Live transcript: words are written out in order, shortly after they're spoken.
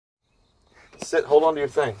Sit, hold on to your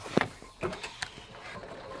thing.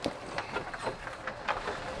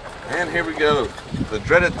 And here we go. The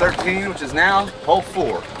dreaded 13, which is now hole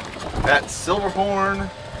 4 at Silverhorn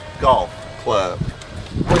Golf Club.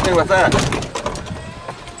 What do you think about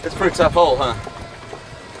that? It's a pretty tough hole, huh?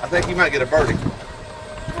 I think you might get a birdie.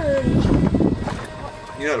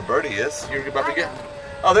 You know what a birdie is. You're about to get.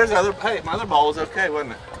 Oh, there's another. Hey, my other ball was okay,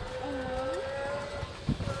 wasn't it?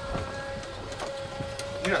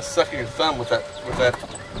 You're not sucking your thumb with that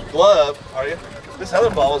glove, are you? This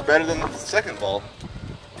other ball is better than the second ball.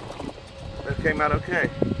 That came out okay.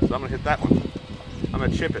 So I'm gonna hit that one. I'm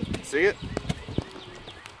gonna chip it. See it? Can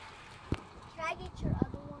I get your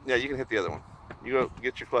other one? Yeah, you can hit the other one. You go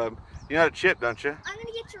get your club. You know how to chip, don't you? I'm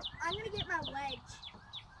gonna get my wedge.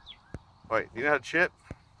 Wait, you know how to chip?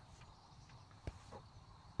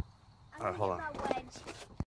 I'm gonna Hold get on. my wedge.